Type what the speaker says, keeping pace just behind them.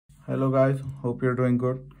Hello guys, hope you're doing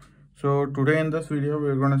good. So today in this video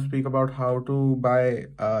we're going to speak about how to buy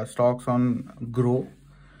stocks on Groww.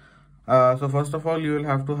 So first of all, you will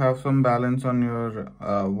have to have some balance on your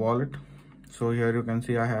wallet. So here you can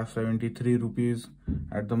see I have 73 rupees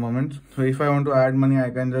at the moment. So if I want to add money, I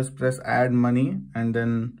can just press add money and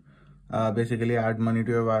then basically add money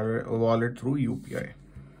to your wallet through UPI.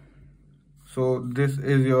 So this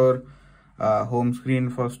is your home screen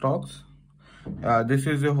for stocks. This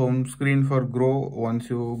is your home screen for Groww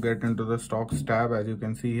once you get into the stocks tab, as you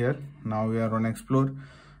can see here. Now we are on explore.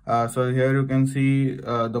 So here you can see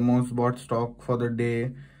the most bought stock for the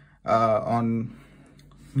day.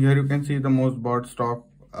 Here you can see the most bought stock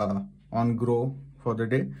on Groww for the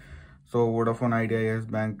day. So Vodafone Idea, Yes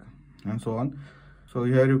Bank and so on. So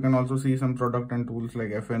here you can also see some product and tools like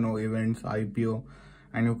FNO, events, IPO,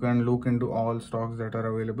 and you can look into all stocks that are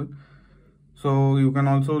available. So you can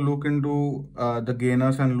also look into the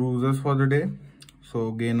gainers and losers for the day.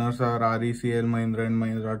 So gainers are RECL, Mahindra and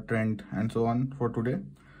Mahindra, Trent and so on for today.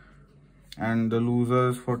 And the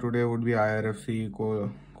losers for today would be IRFC,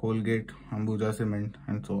 Colgate, Ambuja Cement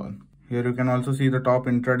and so on. Here you can also see the top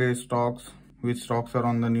intraday stocks, which stocks are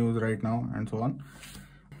on the news right now and so on.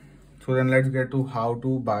 So then let's get to how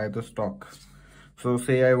to buy the stock. So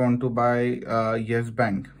say I want to buy Yes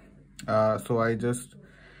Bank.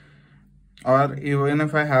 Or even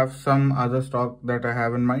if I have some other stock that I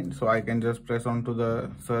have in mind, so I can just press onto the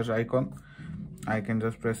search icon. I can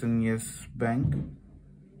just press in Yes Bank.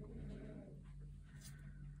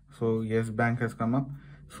 So Yes Bank has come up.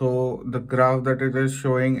 So the graph that it is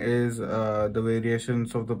showing is the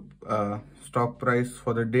variations of the stock price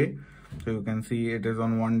for the day. So you can see it is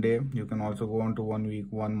on one day. You can also go on to 1 week,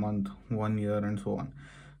 1 month, 1 year and so on.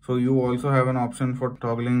 So you also have an option for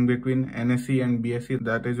toggling between NSE and BSE,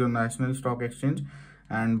 that is your National Stock Exchange,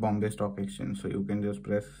 and Bombay Stock Exchange. So you can just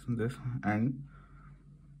press this and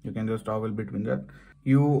you can just toggle between that.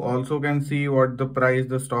 You also can see what the price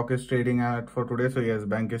the stock is trading at for today. So Yes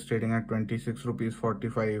Bank is trading at 26 rupees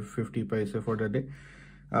 45.50 paise for the day.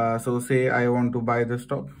 So say I want to buy the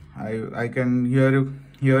stock. I can here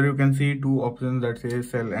you can see two options that say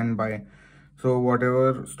sell and buy. So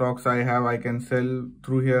whatever stocks I have, I can sell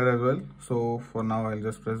through here as well. So for now, I'll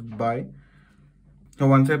just press buy. So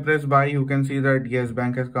once I press buy, you can see that Yes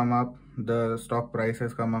Bank has come up. The stock price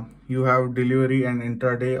has come up. You have delivery and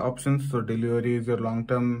intraday options. So delivery is your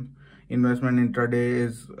long-term investment. Intraday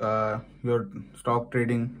is your stock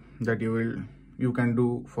trading that you can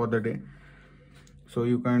do for the day. So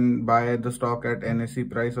you can buy the stock at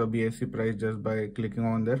NSE price or BSE price just by clicking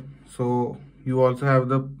on there. So you also have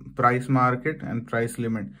the price market and price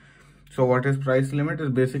limit. So what is price limit?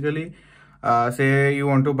 Is basically say you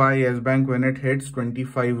want to buy Yes Bank when it hits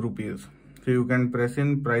 25 rupees. So you can press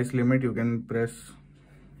in price limit. You can press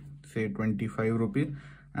say 25 rupees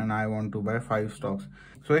and I want to buy 5 stocks.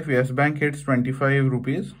 So if Yes Bank hits 25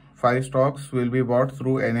 rupees, 5 stocks will be bought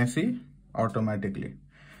through NSE automatically.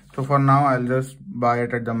 So for now, I'll just buy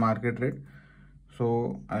it at the market rate.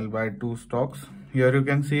 So I'll buy 2 stocks. Here you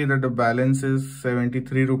can see that the balance is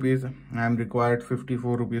 73 rupees. I am required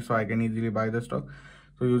 54 rupees, so I can easily buy the stock.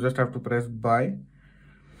 So you just have to press buy.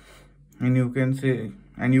 And you can see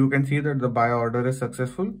that the buy order is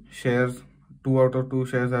successful. Shares, 2 out of 2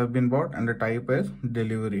 shares have been bought and the type is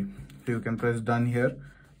delivery. So you can press done here.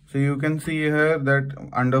 So you can see here that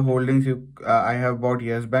under holdings, I have bought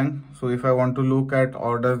Yes Bank. So if I want to look at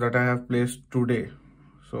orders that I have placed today,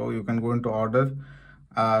 so you can go into orders.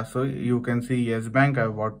 So you can see Yes Bank, I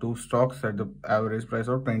bought 2 stocks at the average price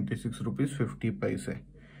of 26 rupees 50 paise.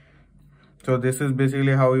 So this is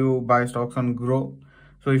basically how you buy stocks on Groww.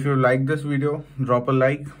 So if you like this video, drop a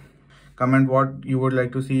like, comment what you would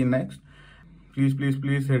like to see next.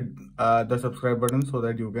 Please hit the subscribe button so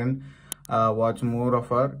that you can watch more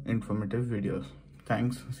of our informative videos.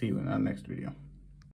 Thanks. See you in our next video.